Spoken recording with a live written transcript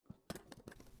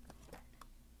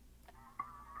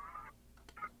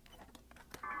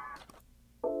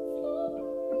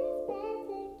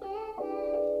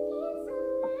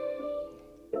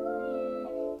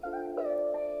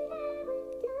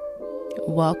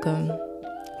Welcome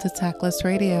to Tactless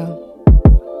Radio.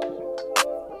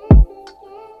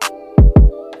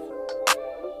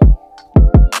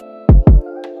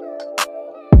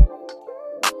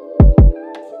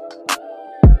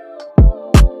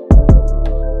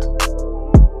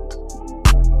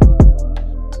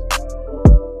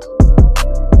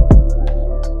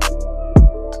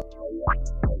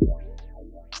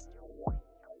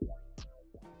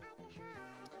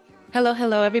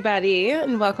 Hello, everybody,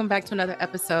 and welcome back to another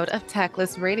episode of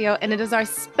Tactless Radio. And it is our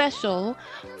special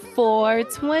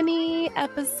 420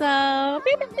 episode.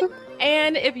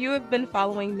 And if you have been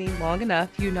following me long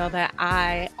enough, you know that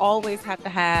I always have to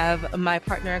have my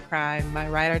partner in crime, my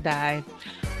ride or die,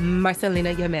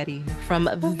 Marcelina Yameti from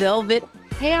Velvet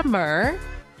Hammer,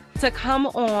 to come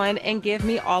on and give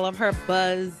me all of her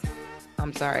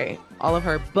all of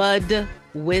her bud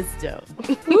wisdom.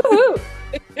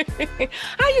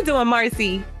 How you doing,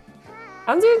 Marcy?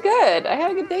 I'm doing good. I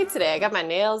had a good day today. I got my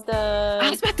nails done. I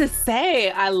was about to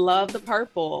say, I love the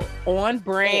purple. On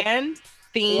brand,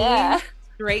 theme,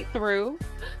 straight through.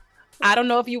 I don't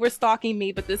know if you were stalking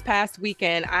me, but this past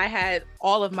weekend, I had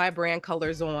all of my brand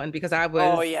colors on because I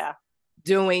was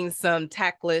doing some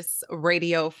Tactless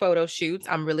Radio photo shoots.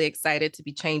 I'm really excited to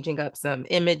be changing up some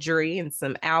imagery and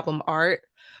some album art.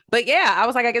 But yeah, I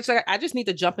was like, I just need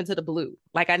to jump into the blue.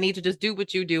 Like, I need to just do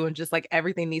what you do, and just like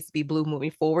everything needs to be blue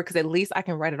moving forward, because at least I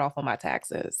can write it off on my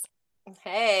taxes.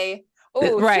 Hey,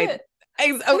 oh right,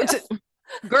 shit.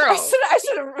 Girl, I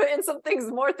should have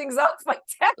written more things off my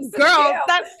taxes.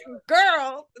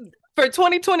 Girl, for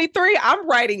 2023, I'm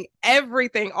writing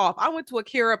everything off. I went to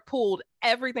Akira, pulled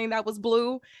everything that was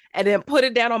blue, and then put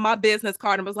it down on my business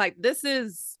card and was like, "This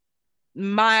is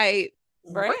my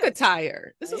work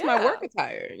attire. This is my work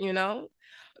attire, you know?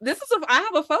 I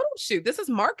have a photo shoot. This is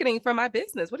marketing for my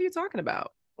business. What are you talking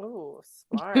about?" Oh,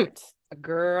 smart.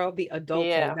 Girl, the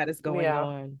adulting that is going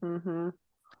on. Mm-hmm.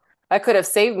 I could have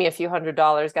saved me a few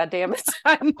 $100s. God damn it.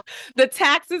 The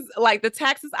taxes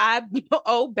I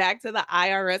owe back to the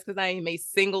IRS because I am a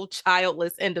single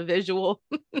childless individual.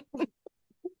 Woo,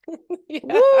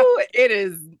 it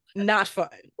is not fun.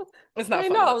 It's not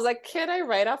fun. I know. I was like, can I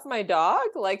write off my dog?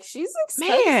 Like, she's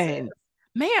expensive.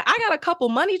 Man, I got a couple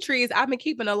money trees I've been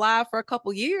keeping alive for a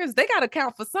couple years. They got to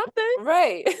count for something.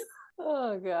 Right.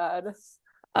 Oh, God.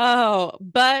 Oh,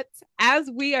 but as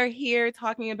we are here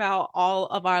talking about all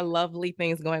of our lovely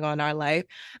things going on in our life,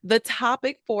 the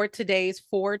topic for today's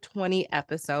 420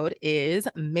 episode is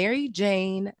Mary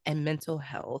Jane and mental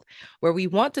health, where we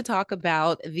want to talk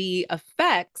about the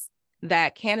effects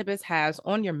that cannabis has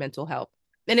on your mental health.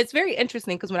 And it's very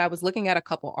interesting because when I was looking at a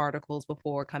couple articles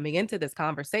before coming into this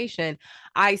conversation,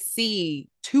 I see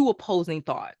two opposing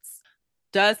thoughts.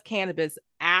 Does cannabis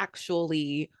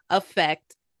actually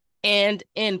affect and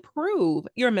improve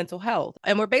your mental health?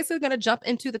 And we're basically going to jump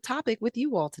into the topic with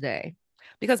you all today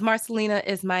because Marcelina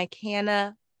is my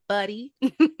canna buddy.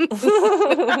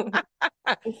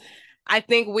 I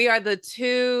think we are the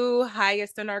two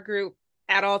highest in our group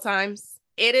at all times.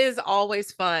 It is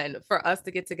always fun for us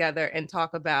to get together and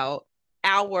talk about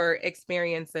our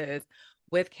experiences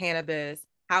with cannabis,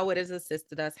 how it has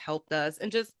assisted us, helped us,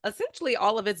 and just essentially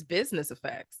all of its business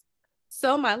effects.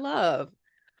 So, my love,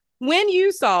 when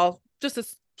you saw, just to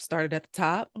start at the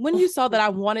top, when you saw that I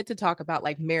wanted to talk about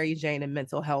like Mary Jane and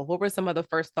mental health, what were some of the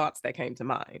first thoughts that came to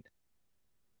mind?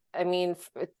 I mean,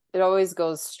 it always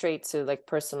goes straight to like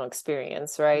personal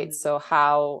experience, right? Mm-hmm. So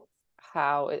how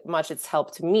much it's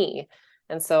helped me.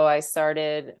 And so I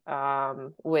started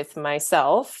with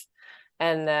myself,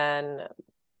 and then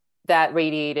that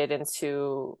radiated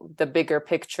into the bigger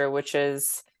picture, which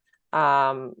is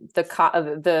the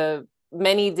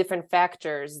many different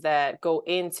factors that go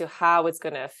into how it's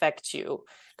going to affect you,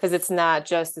 because it's not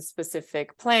just a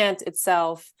specific plant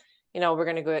itself. You know, we're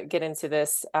going to get into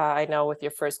this, I know, with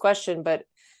your first question. But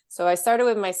so I started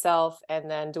with myself and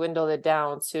then dwindled it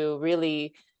down to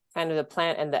really kind of the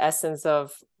plant and the essence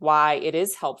of why it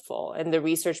is helpful and the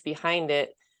research behind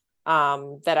it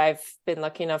that I've been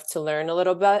lucky enough to learn a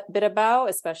little bit about,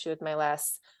 especially with my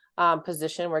last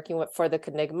position working for the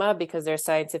Conigma, because they're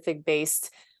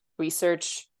scientific-based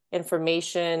research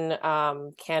information,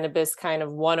 cannabis kind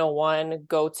of 101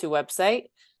 go-to website.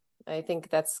 I think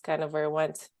that's kind of where it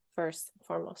went first and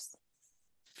foremost.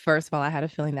 First of all, I had a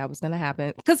feeling that was going to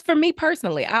happen because for me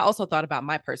personally, I also thought about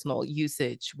my personal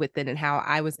usage with it and how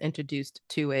I was introduced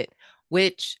to it,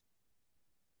 which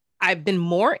I've been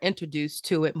more introduced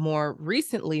to it more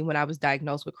recently when I was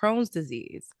diagnosed with Crohn's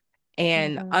disease.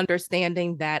 And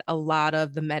understanding that a lot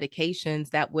of the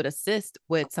medications that would assist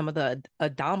with some of the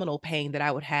abdominal pain that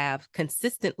I would have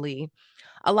consistently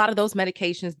a lot of those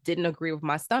medications didn't agree with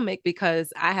my stomach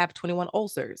because I have 21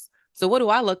 ulcers. So what do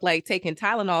I look like taking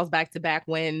Tylenols back to back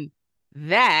when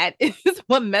that is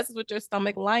what messes with your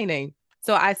stomach lining?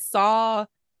 So I saw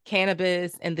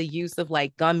cannabis and the use of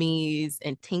like gummies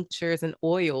and tinctures and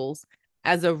oils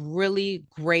as a really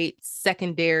great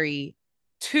secondary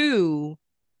to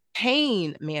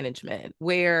pain management,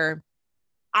 where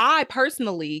I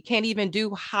personally can't even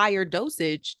do higher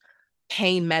dosage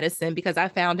pain medicine because I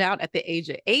found out at the age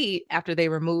of 8, after they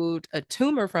removed a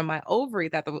tumor from my ovary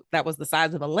that was the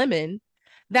size of a lemon,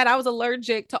 that I was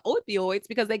allergic to opioids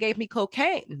because they gave me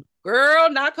cocaine. Girl,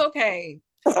 not cocaine.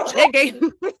 They gave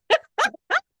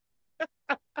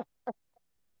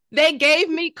they gave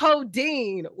me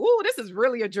codeine. Ooh, this is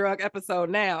really a drug episode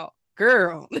now.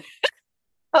 Girl.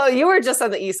 Oh, you were just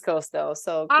on the East Coast though,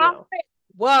 so I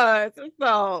was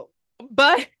so,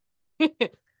 but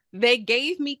they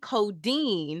gave me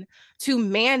codeine to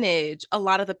manage a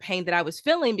lot of the pain that I was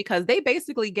feeling because they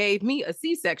basically gave me a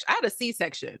C-section. I had a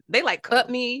C-section. They like cut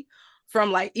me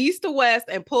from like east to west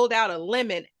and pulled out a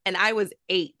lemon, and I was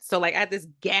 8. So like I had this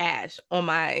gash on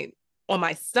my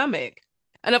stomach.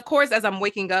 And of course, as I'm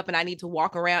waking up and I need to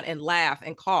walk around and laugh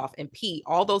and cough and pee,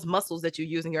 all those muscles that you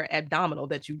use in your abdominal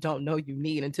that you don't know you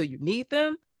need until you need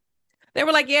them, they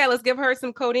were like, yeah, let's give her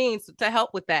some codeine to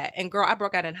help with that. And girl, I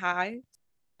broke out in hives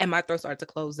and my throat started to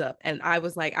close up. And I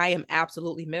was like, I am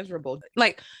absolutely miserable.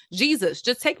 Like, Jesus,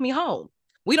 just take me home.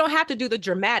 We don't have to do the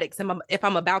dramatics if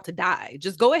I'm about to die.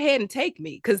 Just go ahead and take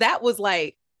me. Cause that was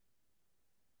like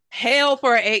hell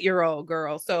for an 8-year-old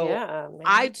girl. So yeah,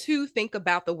 I man. too think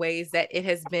about the ways that it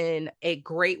has been a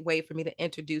great way for me to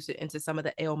introduce it into some of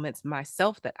the ailments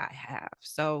myself that I have.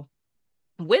 So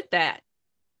with that,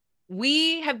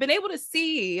 we have been able to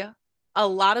see a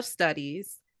lot of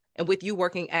studies, and with you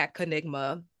working at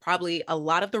Conigma, probably a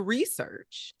lot of the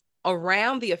research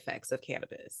around the effects of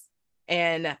cannabis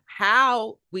and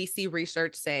how we see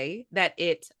research say that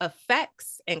it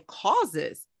affects and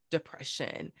causes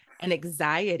depression and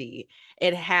anxiety.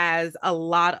 It has a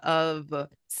lot of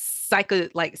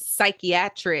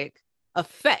psychiatric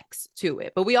effects to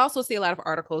it. But we also see a lot of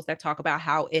articles that talk about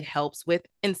how it helps with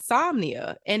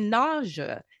insomnia and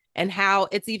nausea, and how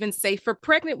it's even safe for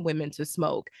pregnant women to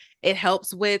smoke. It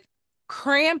helps with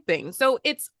cramping. So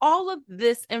it's all of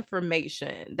this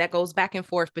information that goes back and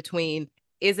forth between,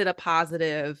 is it a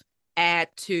positive add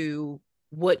to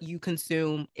what you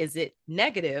consume? Is it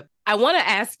negative? I want to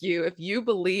ask you if you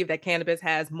believe that cannabis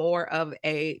has more of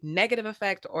a negative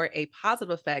effect or a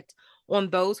positive effect on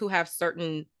those who have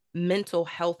certain mental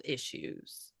health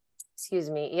issues. Excuse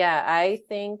me. Yeah, I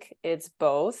think it's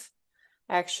both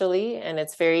actually, and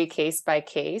it's very case by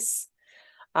case.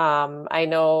 I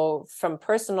know from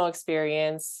personal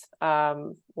experience,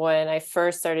 when I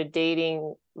first started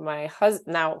dating my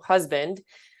now husband,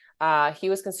 he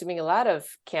was consuming a lot of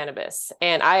cannabis,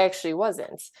 and I actually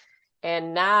wasn't.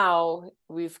 And now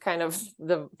we've kind of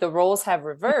the roles have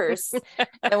reversed.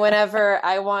 And whenever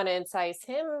I want to entice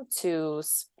him to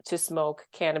smoke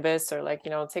cannabis, or like,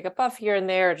 take a puff here and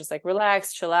there, just like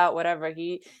relax, chill out, whatever,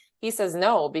 he says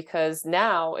no, because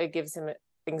now it gives him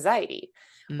anxiety,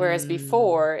 whereas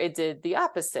before it did the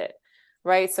opposite,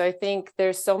 right? So I think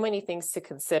there's so many things to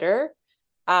consider,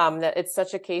 that it's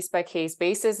such a case by case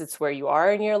basis. It's where you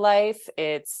are in your life.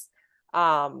 It's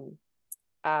the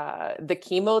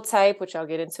chemotype, which I'll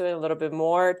get into in a little bit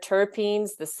more,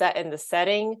 terpenes, the set and the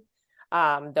setting,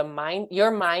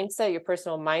 your mindset, your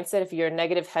personal mindset. If you're in a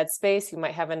negative headspace, you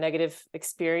might have a negative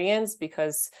experience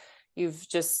because you've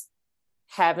just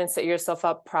haven't set yourself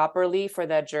up properly for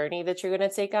that journey that you're going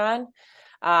to take on.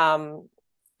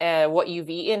 And what you've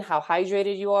eaten, how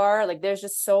hydrated you are. Like, there's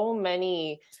just so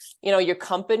many, your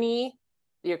company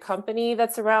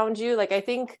that's around you. Like, I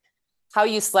think how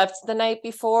you slept the night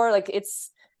before, like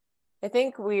I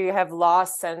think we have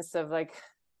lost sense of like,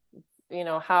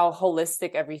 how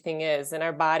holistic everything is, and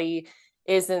our body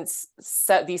isn't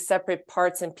set these separate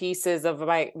parts and pieces of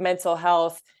my mental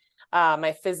health,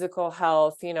 my physical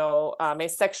health, my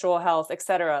sexual health,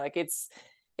 etc. Like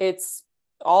it's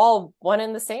all one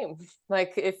and the same.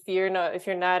 Like if you're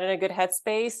not in a good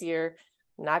headspace, you're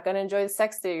not going to enjoy the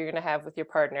sex that you're going to have with your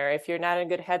partner. If you're not in a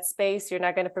good headspace, you're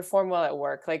not going to perform well at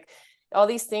work. Like all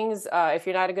these things, if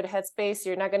you're not in a good headspace,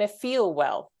 you're not going to feel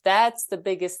well. That's the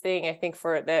biggest thing, I think,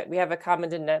 for that we have a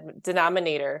common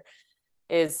denominator,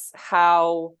 is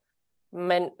how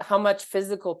much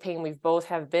physical pain we've both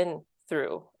have been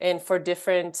through, and for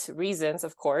different reasons,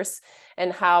 of course,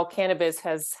 and how cannabis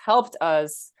has helped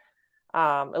us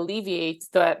alleviate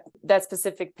that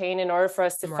specific pain in order for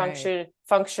us to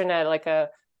function at like a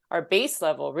our base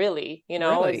level, really, is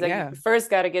Really, like yeah. you first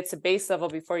got to get to base level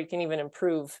before you can even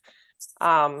improve.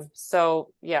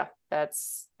 So yeah,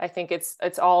 I think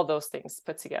it's all those things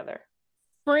put together.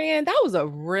 Friend, that was a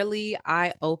really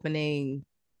eye-opening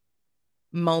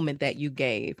moment that you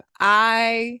gave.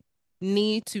 I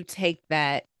need to take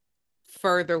that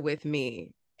further with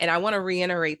me. And I want to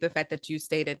reiterate the fact that you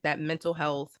stated that mental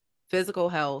health, physical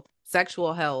health,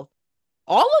 sexual health,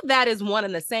 all of that is one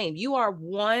and the same. You are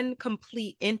one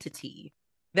complete entity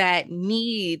that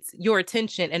needs your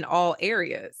attention in all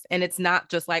areas. And it's not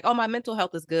just like, oh, my mental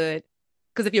health is good.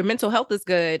 Because if your mental health is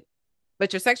good,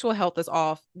 but your sexual health is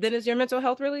off, then is your mental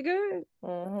health really good?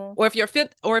 Mm-hmm. Or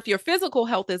if your physical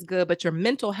health is good, but your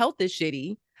mental health is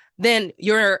shitty, then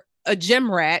you're a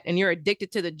gym rat and you're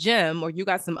addicted to the gym, or you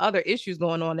got some other issues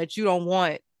going on that you don't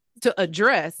want to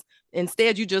address.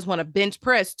 Instead, you just want to bench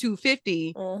press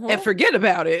 250 and Mm-hmm. forget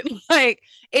about it. Like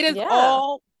it is Yeah.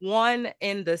 all one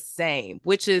and the same,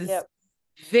 which is Yep.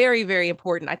 very, very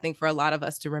important, I think, for a lot of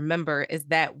us to remember, is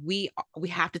that we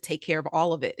have to take care of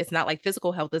all of it. It's not like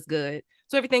physical health is good,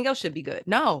 so everything else should be good.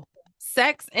 No,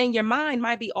 sex and your mind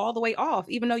might be all the way off,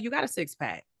 even though you got a six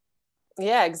pack.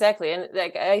 Yeah, exactly. And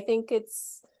like I think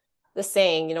it's the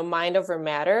saying, mind over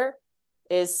matter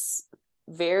is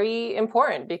very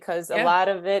important because a Yeah. lot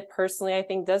of it personally I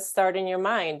think does start in your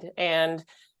mind. And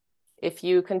if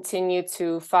you continue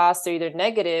to foster either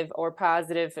negative or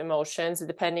positive emotions,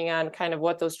 depending on kind of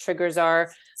what those triggers are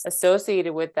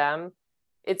associated with them,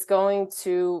 it's going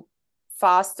to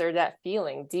foster that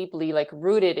feeling deeply, like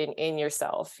rooted in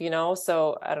yourself,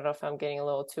 So I don't know if I'm getting a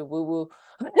little too woo woo.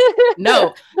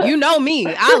 No, you know me.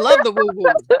 I love the woo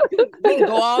woo. We can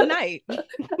go all night.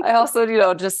 I also,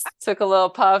 just took a little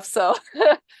puff. So,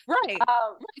 Right.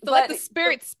 So let but the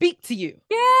spirit speak to you.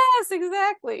 yes,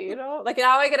 exactly. Like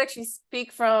now I could actually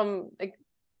speak from like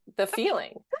the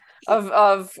feeling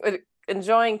of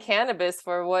enjoying cannabis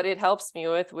for what it helps me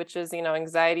with, which is,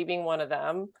 anxiety being one of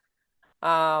them.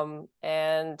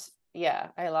 And yeah,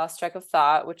 I lost track of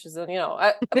thought, which is, a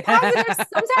positive,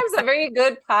 sometimes a very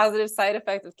good positive side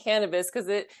effect of cannabis because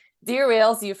it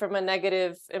derails you from a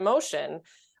negative emotion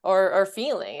or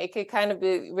feeling. It could kind of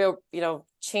be real,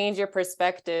 change your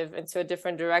perspective into a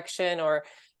different direction, or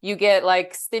you get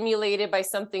like stimulated by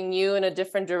something new in a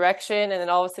different direction. And then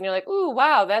all of a sudden you're like, ooh,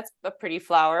 wow, that's a pretty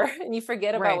flower. And you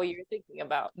forget about Right. what you're thinking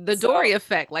about. The So Dory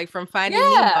effect, like from Finding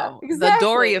yeah, Nemo, the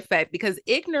Dory exactly. effect, because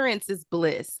ignorance is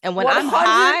bliss. And when I'm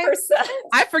high, 100%.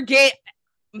 I forget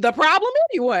the problem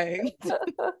anyway.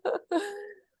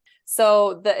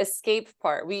 So the escape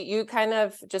part, you kind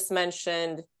of just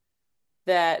mentioned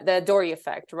that the Dory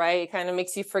effect, right? It kind of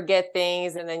makes you forget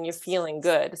things and then you're feeling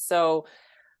good. So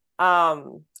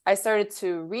I started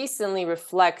to recently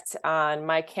reflect on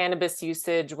my cannabis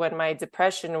usage when my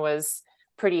depression was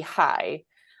pretty high.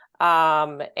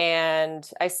 And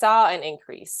I saw an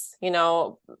increase,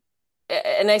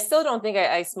 and I still don't think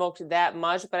I smoked that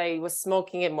much, but I was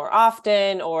smoking it more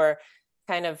often or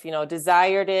kind of,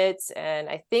 desired it. And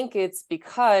I think it's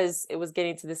because it was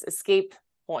getting to this escape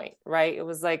point, right? It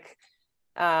was like,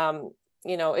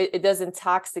 it does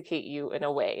intoxicate you in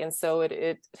a way. And so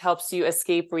it helps you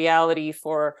escape reality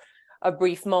for a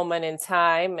brief moment in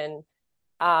time. And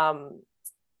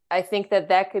I think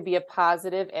that could be a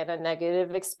positive and a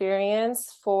negative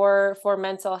experience for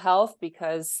mental health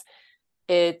because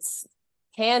it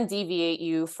can deviate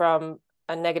you from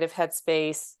a negative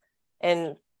headspace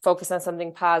and focus on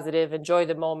something positive, enjoy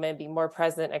the moment, be more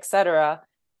present, etc.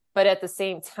 But at the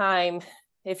same time,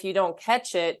 if you don't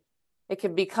catch it, it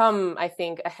could become, I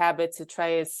think, a habit to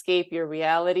try to escape your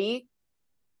reality,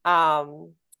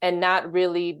 and not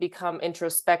really become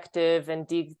introspective and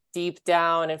deep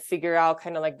down and figure out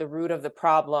kind of like the root of the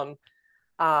problem,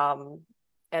 and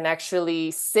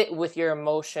actually sit with your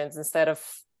emotions instead of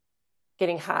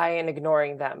getting high and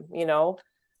ignoring them, so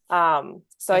I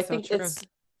That's so think true.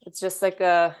 it's just like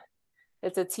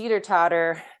it's a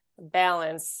teeter-totter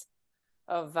balance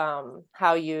of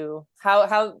how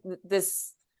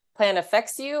this plan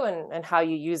affects you and how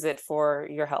you use it for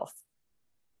your health.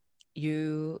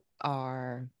 You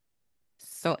are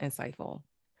so insightful.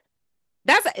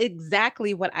 That's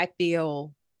exactly what I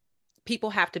feel people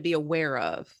have to be aware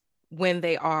of when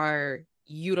they are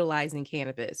utilizing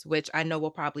cannabis, which I know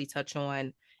we'll probably touch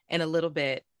on in a little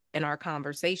bit in our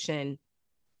conversation.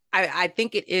 I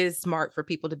think it is smart for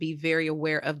people to be very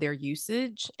aware of their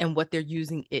usage and what they're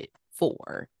using it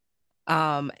for.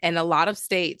 And a lot of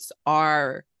states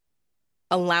are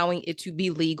allowing it to be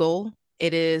legal.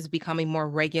 It is becoming more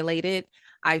regulated.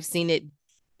 I've seen it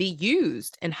be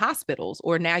used in hospitals,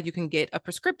 or now you can get a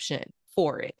prescription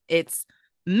for it. It's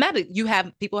you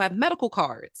have people have medical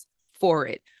cards for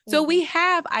it. So we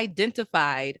have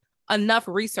identified enough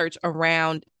research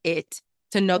around it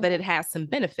to know that it has some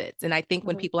benefits. And I think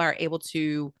when people are able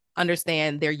to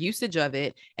understand their usage of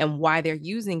it and why they're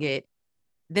using it,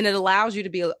 then it allows you to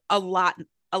be a lot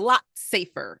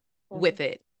safer with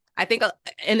it. I think,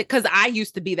 and because I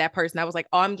used to be that person, I was like,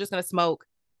 oh, I'm just going to smoke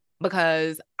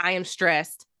because I am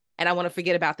stressed and I want to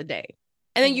forget about the day.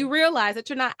 And then you realize that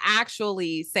you're not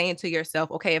actually saying to yourself,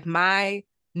 okay, if my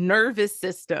nervous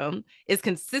system is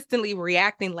consistently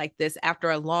reacting like this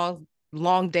after a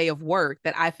long day of work,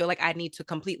 that I feel like I need to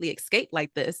completely escape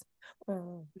like this,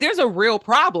 there's a real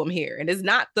problem here. And it's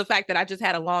not the fact that I just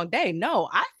had a long day. No,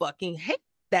 I fucking hate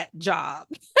that job.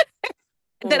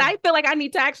 That I feel like I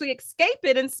need to actually escape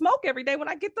it and smoke every day when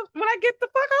I get the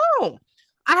fuck home.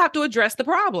 I have to address the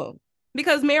problem,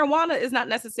 because marijuana is not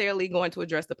necessarily going to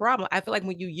address the problem. I feel like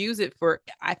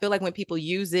when people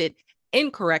use it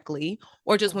incorrectly,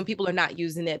 or just when people are not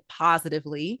using it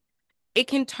positively, it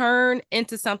can turn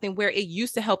into something where it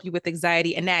used to help you with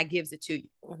anxiety and now it gives it to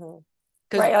you.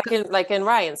 Right, like in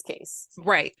Ryan's case.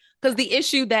 Right. Because the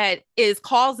issue that is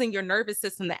causing your nervous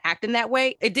system to act in that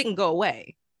way, it didn't go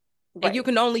away. Right. And you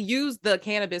can only use the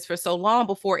cannabis for so long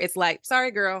before it's like,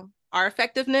 sorry, girl, our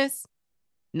effectiveness,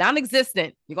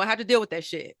 non-existent. You're going to have to deal with that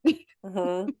shit.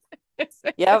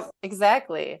 Yep,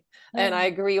 exactly. And I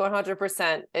agree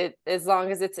 100%. As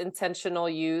long as it's intentional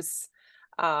use,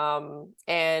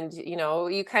 and,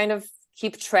 you kind of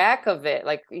keep track of it.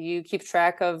 Like you keep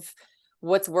track of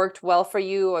what's worked well for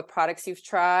you, what products you've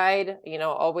tried,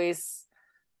 always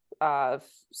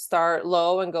start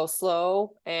low and go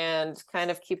slow, and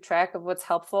kind of keep track of what's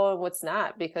helpful and what's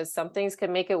not, because some things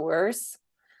can make it worse.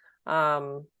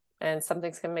 And some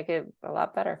things can make it a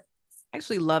lot better. I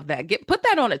actually love that. Put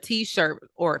that on a t-shirt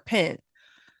or a pen.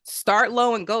 Start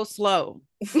low and go slow.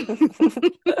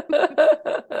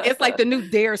 It's like the new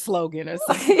DARE slogan or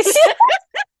something.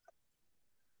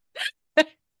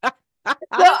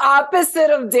 The opposite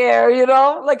of DARE,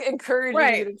 like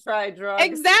encouraging you to try drugs.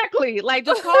 Exactly. Like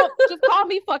just call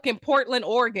me fucking Portland,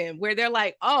 Oregon, where they're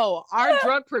like, oh, our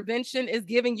drug prevention is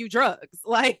giving you drugs.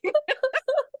 Like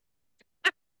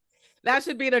that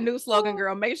should be the new slogan,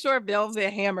 girl. Make sure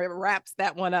Velvet Hammer wraps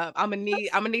that one up. I'm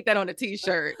gonna need that on a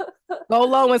t-shirt. Go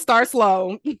low and start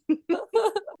slow.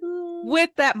 With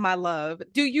that, my love,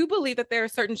 do you believe that there are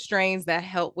certain strains that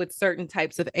help with certain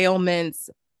types of ailments,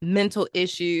 mental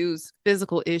issues,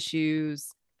 physical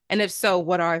issues? And if so,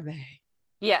 what are they?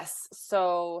 Yes.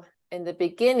 So in the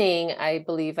beginning, I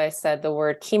believe I said the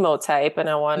word chemotype, and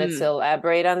I wanted to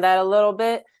elaborate on that a little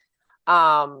bit.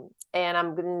 And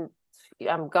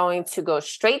I'm going to go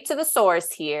straight to the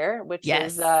source here, which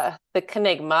is the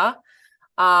Kenigma.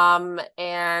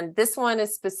 And this one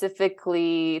is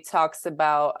specifically talks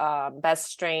about best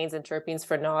strains and terpenes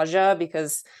for nausea,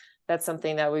 because that's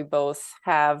something that we both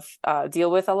have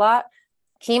deal with a lot.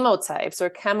 Chemotypes, or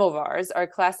chemovars, are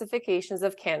classifications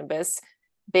of cannabis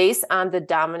based on the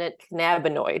dominant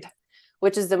cannabinoid,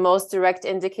 which is the most direct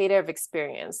indicator of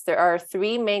experience. There are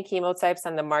 3 main chemotypes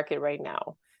on the market right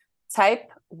now.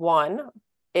 Type 1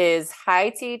 is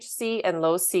high THC and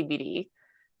low CBD.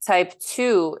 Type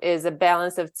 2 is a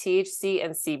balance of THC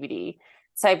and CBD.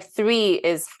 Type 3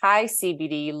 is high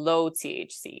CBD, low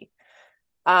THC.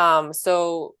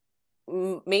 So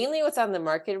mainly what's on the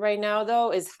market right now,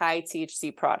 though, is high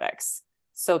THC products.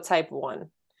 So type 1,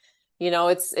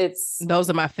 it's those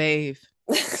are my fave.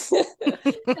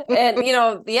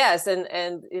 And yes, and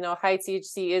high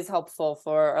THC is helpful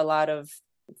for a lot of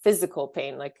physical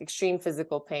pain, like extreme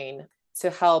physical pain, to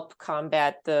help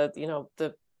combat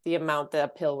the amount that a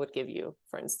pill would give you,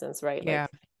 for instance, right? Yeah.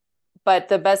 But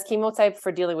the best chemotype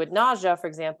for dealing with nausea, for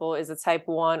example, is a type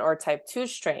 1 or type 2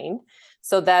 strain.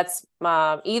 So that's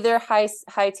either high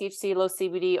THC, low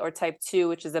CBD, or type 2,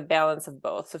 which is a balance of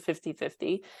both, so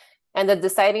 50-50. And the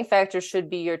deciding factor should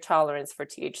be your tolerance for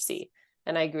THC.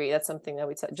 And I agree, that's something that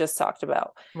we just talked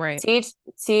about. Right.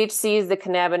 THC is the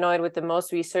cannabinoid with the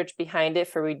most research behind it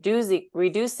for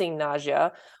reducing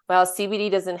nausea, while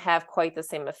CBD doesn't have quite the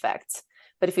same effect.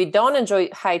 But if you don't enjoy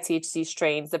high THC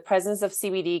strains, the presence of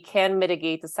CBD can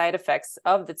mitigate the side effects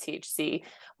of the THC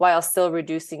while still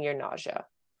reducing your nausea.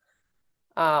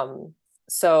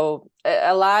 So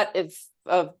a lot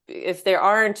if there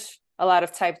aren't a lot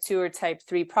of type 2 or type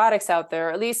 3 products out there,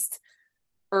 or at least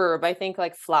herb, I think,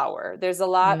 like flower. There's a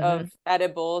lot of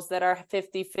edibles that are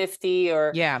 50-50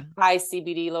 or high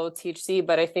CBD, low THC.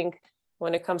 But I think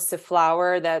when it comes to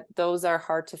flower, that those are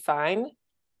hard to find.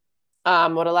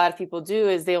 What a lot of people do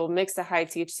is they will mix a high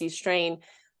THC strain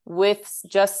with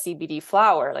just CBD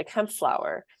flower, like hemp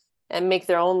flower, and make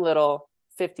their own little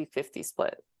 50-50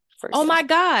 split. for Oh my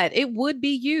example. God, it would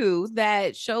be you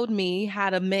that showed me how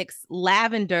to mix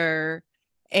lavender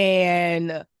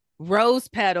and rose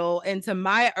petal into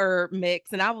my herb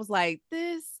mix. And I was like,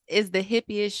 this is the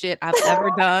hippiest shit I've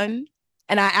ever done.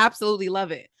 And I absolutely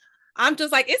love it. I'm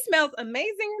just like, it smells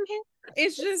amazing in here.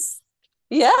 It's just,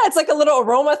 Yeah, it's like a little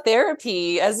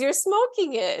aromatherapy as you're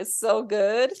smoking it. It's so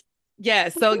good.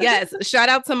 yes. So yes, shout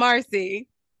out to Marcy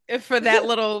for that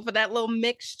little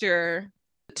mixture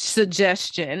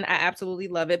suggestion. I absolutely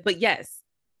love it. But yes,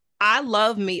 I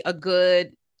love me a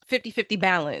good 50-50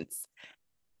 balance.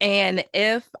 And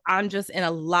if I'm just in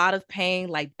a lot of pain,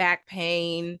 like back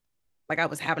pain, like I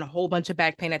was having a whole bunch of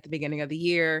back pain at the beginning of the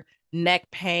year, neck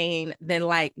pain, then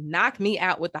like knock me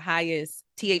out with the highest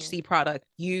THC product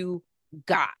you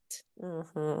got.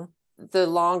 Mm-hmm. The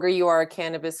longer you are a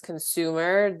cannabis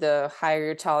consumer, the higher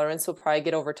your tolerance will probably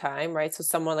get over time, right? So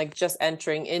someone like just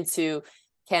entering into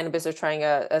cannabis or trying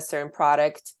a certain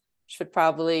product should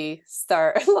probably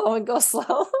start low and go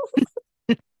slow.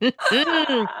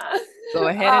 Go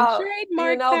ahead and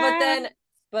trademark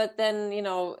But that. then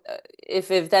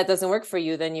if that doesn't work for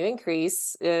you, then you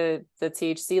increase the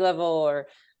THC level, or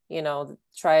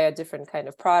try a different kind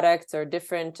of product or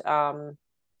different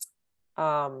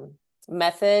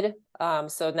method.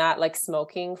 So not like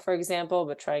smoking, for example,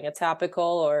 but trying a topical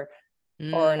or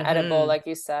an edible, like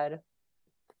you said,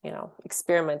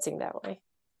 experimenting that way.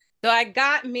 So I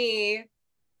got me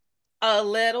a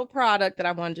little product that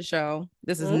I wanted to show.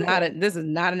 This is not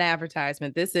an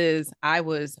advertisement. I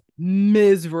was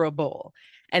miserable.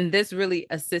 And this really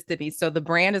assisted me. So the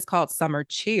brand is called Summer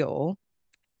Chill.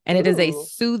 And it is a Ooh.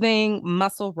 soothing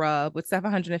muscle rub with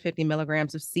 750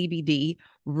 milligrams of CBD,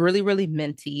 really, really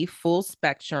minty, full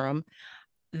spectrum.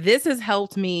 This has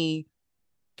helped me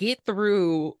get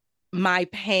through my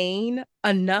pain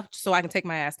enough so I can take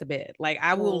my ass to bed. Like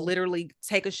I will literally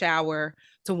take a shower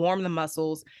to warm the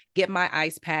muscles, get my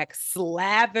ice pack,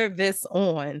 slather this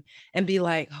on, and be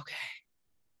like, okay,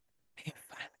 I can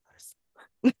finally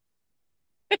go to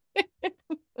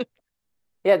sleep.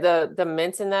 Yeah, the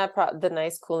mint in that the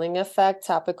nice cooling effect,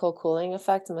 topical cooling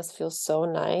effect must feel so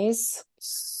nice.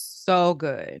 So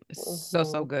good.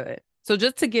 So good. So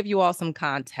just to give you all some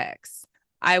context,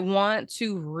 I want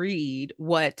to read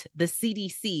what the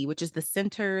CDC, which is the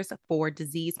Centers for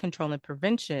Disease Control and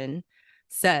Prevention,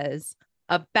 says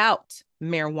about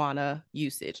marijuana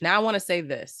usage. Now, I want to say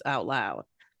this out loud.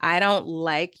 I don't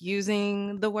like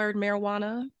using the word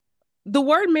marijuana. The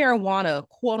word marijuana,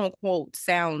 quote unquote,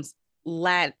 sounds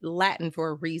Latin for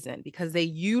a reason because they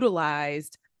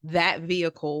utilized that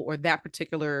vehicle or that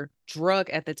particular drug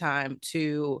at the time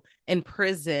to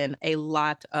imprison a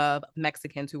lot of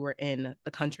Mexicans who were in the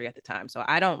country at the time. So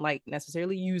I don't like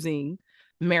necessarily using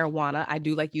marijuana. I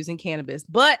do like using cannabis,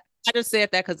 but I just said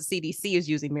that because the CDC is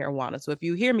using marijuana. So if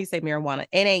you hear me say marijuana,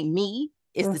 it ain't me,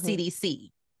 it's the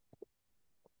CDC.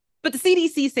 But the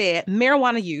CDC said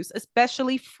marijuana use,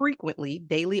 especially frequently,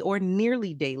 daily or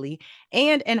nearly daily,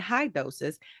 and in high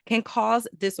doses, can cause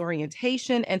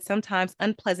disorientation and sometimes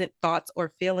unpleasant thoughts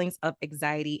or feelings of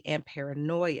anxiety and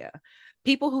paranoia.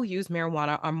 People who use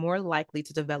marijuana are more likely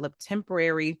to develop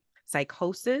temporary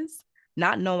psychosis,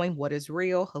 not knowing what is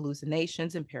real,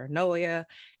 hallucinations and paranoia,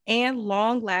 and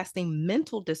long lasting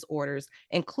mental disorders,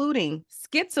 including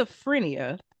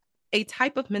schizophrenia, a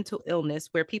type of mental illness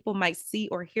where people might see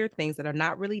or hear things that are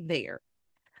not really there.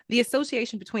 The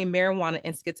association between marijuana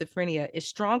and schizophrenia is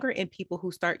stronger in people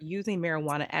who start using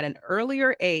marijuana at an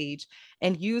earlier age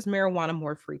and use marijuana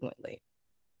more frequently.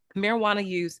 Marijuana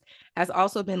use has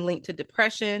also been linked to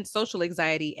depression, social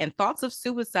anxiety, and thoughts of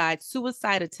suicide,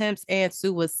 suicide attempts, and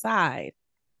suicide.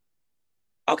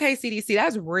 Okay, CDC,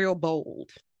 that's real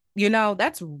bold.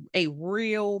 That's a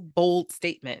real bold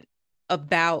statement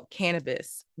about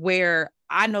cannabis, where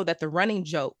I know that the running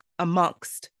joke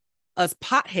amongst us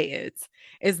potheads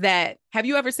is that have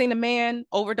you ever seen a man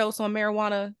overdose on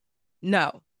marijuana?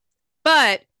 No.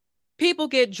 But people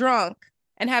get drunk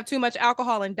and have too much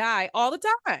alcohol and die all the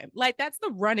time. Like that's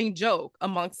the running joke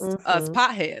amongst us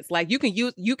potheads. Like you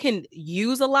can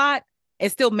use a lot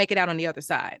and still make it out on the other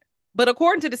side. But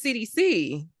according to the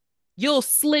CDC, you'll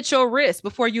slit your wrist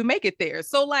before you make it there.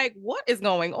 So like what is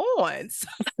going on?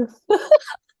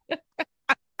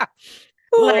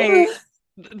 Like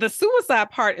the suicide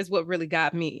part is what really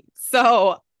got me.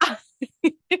 So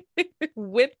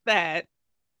with that,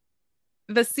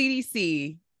 the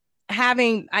CDC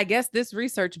having, I guess, this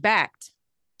research backed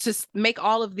to make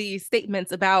all of these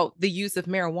statements about the use of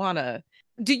marijuana.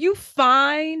 Do you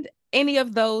find any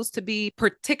of those to be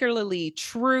particularly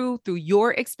true through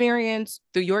your experience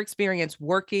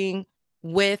working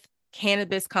with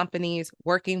cannabis companies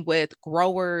working with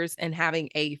growers and having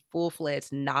a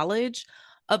full-fledged knowledge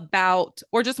about,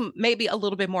 or just maybe a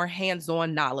little bit more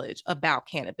hands-on knowledge about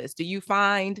cannabis? Do you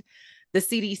find the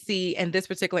CDC and this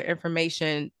particular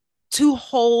information to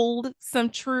hold some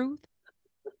truth?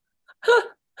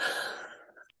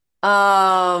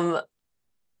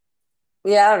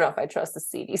 Yeah, I don't know if I trust the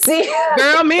CDC.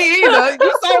 Girl, me either.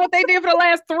 You saw what they did for the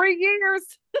last 3 years.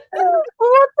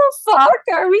 What the fuck?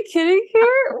 Are we kidding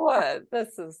here? What?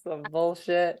 This is some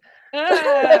bullshit.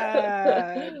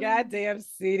 Goddamn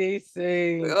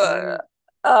CDC.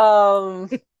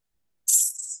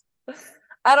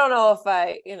 I don't know if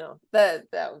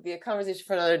that would be a conversation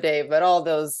for another day, but all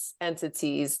those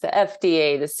entities, the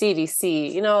FDA, the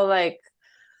CDC, like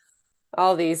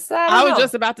all these. I was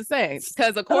just about to say,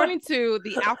 because according to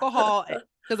the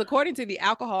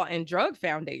Alcohol and Drug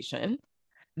Foundation,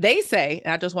 they say,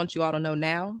 and I just want you all to know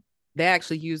now, they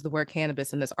actually use the word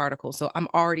cannabis in this article. So I'm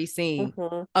already seeing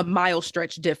a mile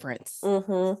stretch difference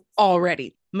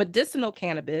already. Medicinal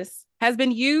cannabis has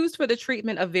been used for the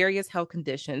treatment of various health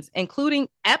conditions, including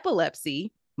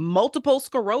epilepsy, multiple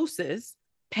sclerosis,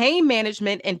 pain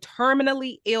management in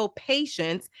terminally ill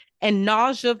patients, and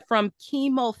nausea from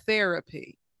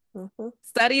chemotherapy.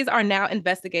 Studies are now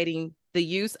investigating the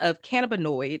use of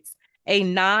cannabinoids, a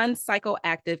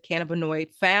non-psychoactive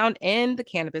cannabinoid found in the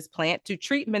cannabis plant, to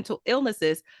treat mental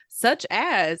illnesses such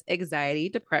as anxiety,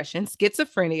 depression,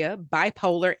 schizophrenia,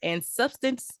 bipolar, and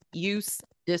substance use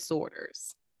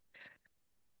disorders.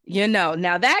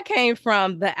 Now that came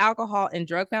from the Alcohol and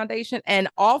Drug Foundation, and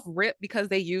off rip, because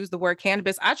they use the word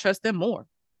cannabis, I trust them more.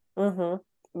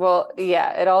 Well,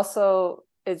 yeah,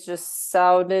 it just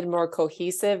sounded more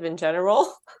cohesive in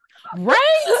general.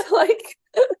 Right? Like,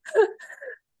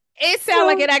 it sounds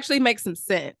like it actually makes some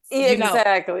sense.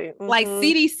 Exactly. Like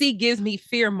CDC gives me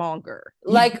fear monger.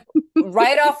 Like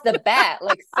right off the bat,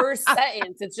 like first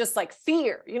sentence, it's just like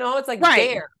fear. It's like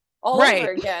dare all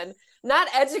over again. Not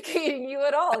educating you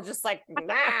at all. Just like,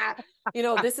 nah,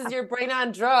 this is your brain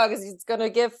on drugs. It's going to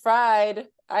get fried.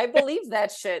 I believe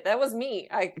that shit. That was me.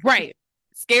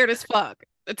 Scared as fuck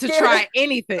to try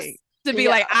anything. To be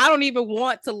like, I don't even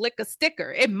want to lick a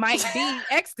sticker. It might be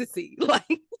ecstasy. Like,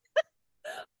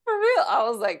 for real. I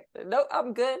was like, nope,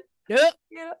 I'm good. Yep.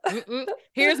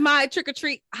 Here's my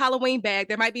trick-or-treat Halloween bag.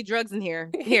 There might be drugs in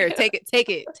here. Here, take it.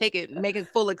 Make it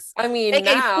full. Make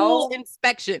a full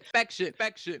inspection.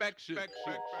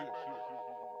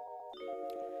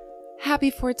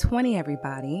 Happy 420,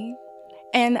 everybody.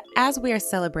 And as we are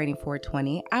celebrating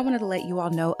 420, I wanted to let you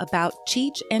all know about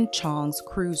Cheech and Chong's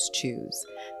Cruise Chews.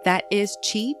 That is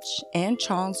Cheech and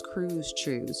Chong's Cruise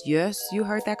Chews. Yes, you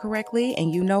heard that correctly.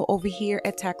 And over here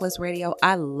at Tactless Radio,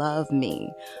 I love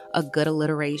me a good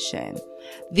alliteration.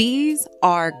 These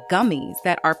are gummies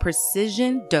that are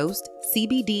precision dosed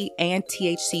CBD and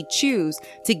THC chews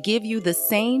to give you the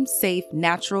same safe,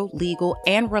 natural, legal,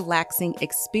 and relaxing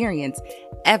experience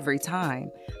every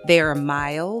time. They are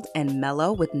mild and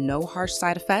mellow with no harsh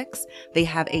side effects. They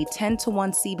have a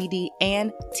 10-to-1 CBD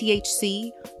and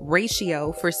THC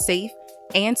ratio for safe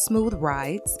and smooth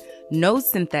rides, no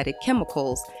synthetic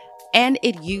chemicals, and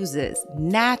it uses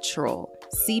natural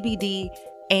CBD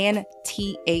and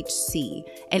THC.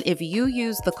 And if you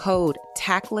use the code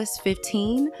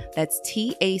TACTLESS15, that's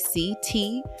TACTLESS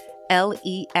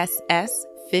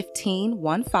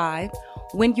 1515,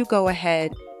 when you go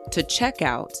ahead to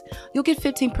checkout, you'll get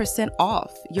 15%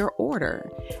 off your order.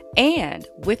 And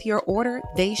with your order,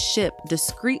 they ship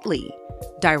discreetly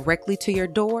directly to your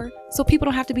door, so people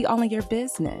don't have to be all in your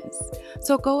business.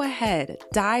 So go ahead,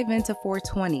 dive into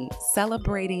 420,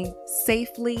 celebrating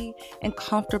safely and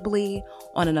comfortably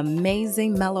on an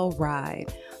amazing mellow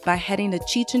ride by heading to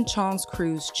Cheech and Chong's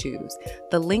Cruise Chews.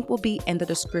 The link will be in the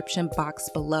description box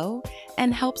below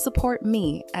and help support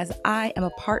me as I am a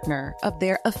partner of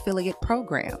their affiliate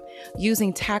program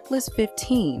using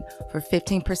Tactless15 for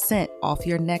 15% off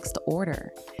your next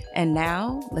order. And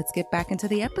now let's get back into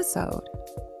the episode.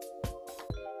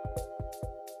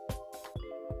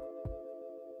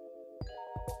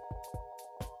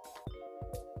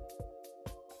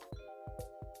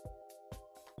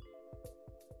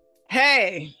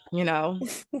 Hey,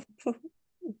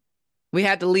 we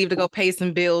had to leave to go pay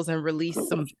some bills and release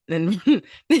some. And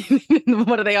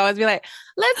what do they always be like?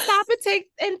 Let's stop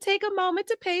and take a moment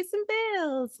to pay some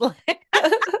bills.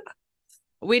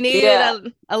 We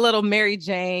needed a little Mary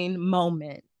Jane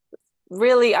moment.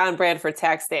 Really on brand for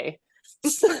tax day.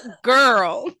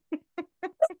 Girl.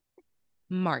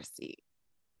 Marcy.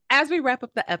 As we wrap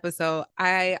up the episode,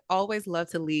 I always love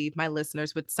to leave my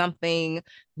listeners with something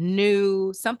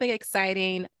new, something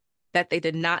exciting that they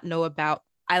did not know about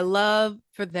I love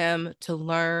for them to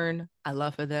learn. I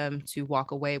love for them to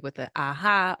walk away with an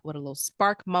aha, with a little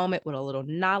spark moment, with a little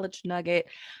knowledge nugget.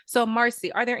 So,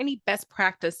 Marcy, are there any best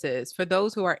practices for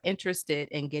those who are interested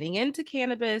in getting into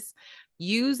cannabis,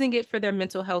 using it for their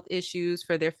mental health issues,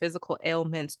 for their physical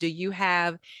ailments? Do you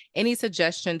have any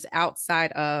suggestions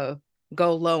outside of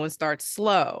go low and start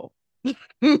slow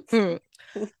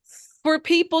for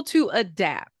people to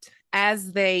adapt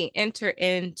as they enter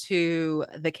into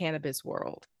the cannabis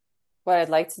world? What I'd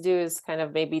like to do is kind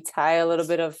of maybe tie a little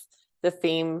bit of the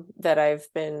theme that I've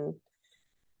been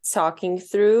talking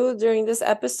through during this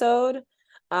episode,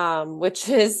 which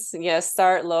is,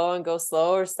 start low and go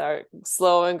slow, or start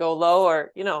slow and go low,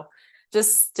 or,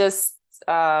 just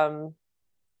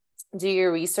do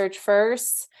your research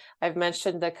first. I've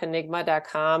mentioned the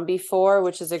Conigma.com before,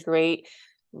 which is a great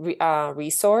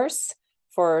resource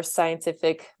for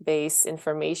scientific based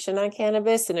information on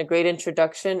cannabis and a great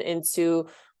introduction into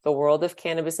the world of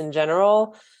cannabis in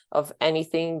general. Of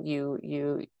anything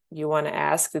you want to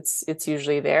ask, it's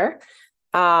usually there.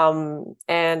 And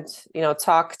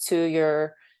talk to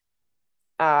your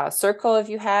circle if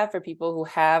you have, for people who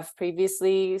have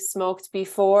previously smoked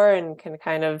before and can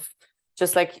kind of,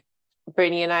 just like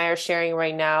Brittany and I are sharing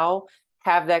right now,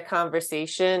 have that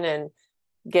conversation and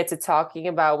get to talking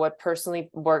about what personally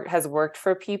has worked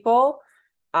for people,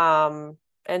 and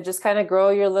just kind of grow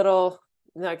your little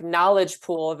knowledge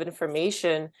pool of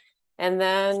information, and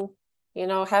then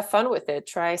have fun with it.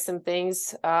 Try some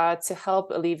things to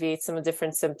help alleviate some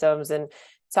different symptoms, and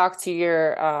talk to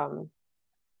your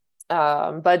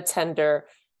bud tender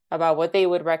about what they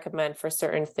would recommend for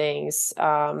certain things.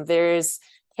 There's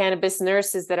cannabis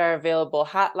nurses that are available,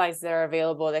 hotlines that are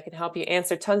available that can help you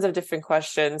answer tons of different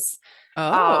questions.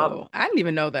 Oh, I didn't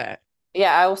even know that.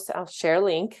 Yeah, I'll share a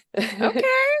link. Okay,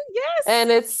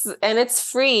 yes. And it's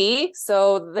free.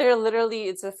 So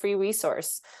it's a free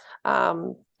resource.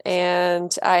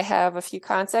 And I have a few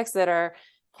contacts that are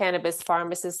cannabis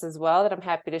pharmacists as well that I'm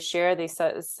happy to share. They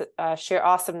share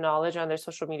awesome knowledge on their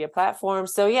social media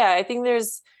platforms. So yeah, I think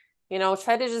there's,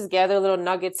 try to just gather little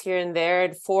nuggets here and there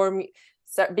and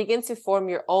begin to form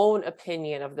your own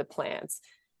opinion of the plants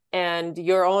and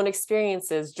your own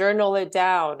experiences. Journal it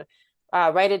down,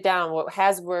 write it down, what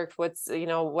has worked, what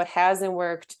hasn't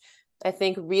worked. I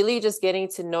think really just getting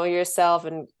to know yourself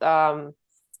and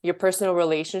your personal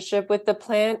relationship with the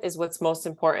plant is what's most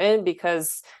important,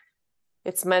 because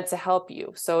it's meant to help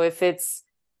you. So if it's,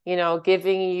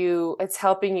 it's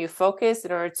helping you focus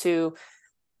in order to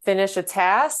finish a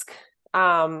task,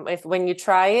 when you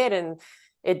try it and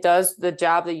it does the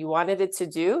job that you wanted it to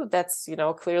do, that's,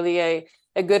 clearly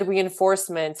a good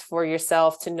reinforcement for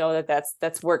yourself to know that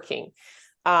that's working.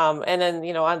 And then,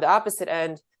 on the opposite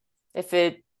end, if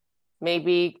it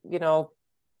maybe,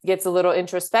 gets a little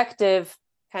introspective,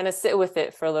 kind of sit with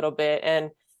it for a little bit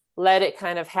and let it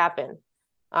kind of happen.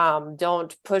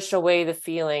 Don't push away the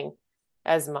feeling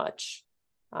as much.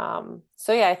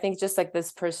 So yeah, I think just like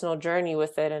this personal journey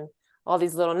with it and all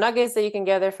these little nuggets that you can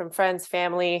gather from friends,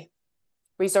 family,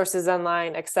 resources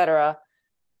online, etc.,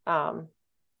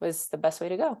 was the best way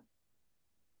to go.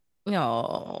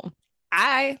 No,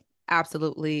 I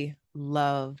absolutely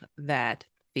love that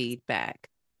feedback.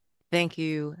 Thank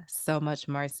you so much,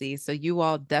 Marcy. So you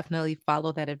all definitely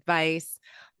follow that advice.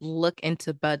 Look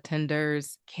into bud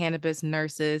tenders, cannabis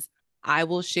nurses. I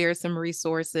will share some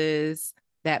resources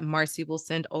that Marcy will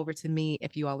send over to me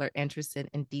if you all are interested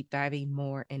in deep diving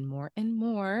more and more and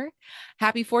more.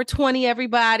 Happy 420,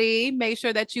 everybody. Make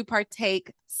sure that you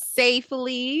partake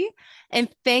safely. And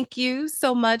thank you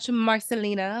so much,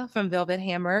 Marcelina from Velvet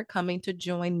Hammer, coming to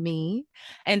join me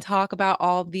and talk about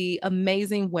all the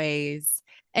amazing ways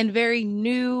and very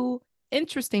new,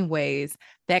 interesting ways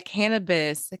that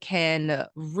cannabis can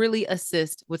really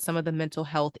assist with some of the mental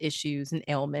health issues and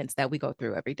ailments that we go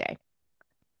through every day.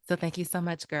 So thank you so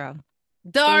much, girl.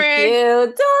 Dory. Thank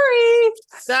you, Dory.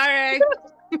 Sorry.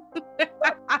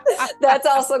 That's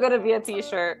also going to be a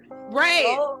t-shirt.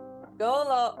 Right. Go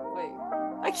low. Wait,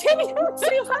 I can't even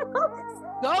see my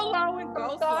Go low and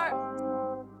go slow.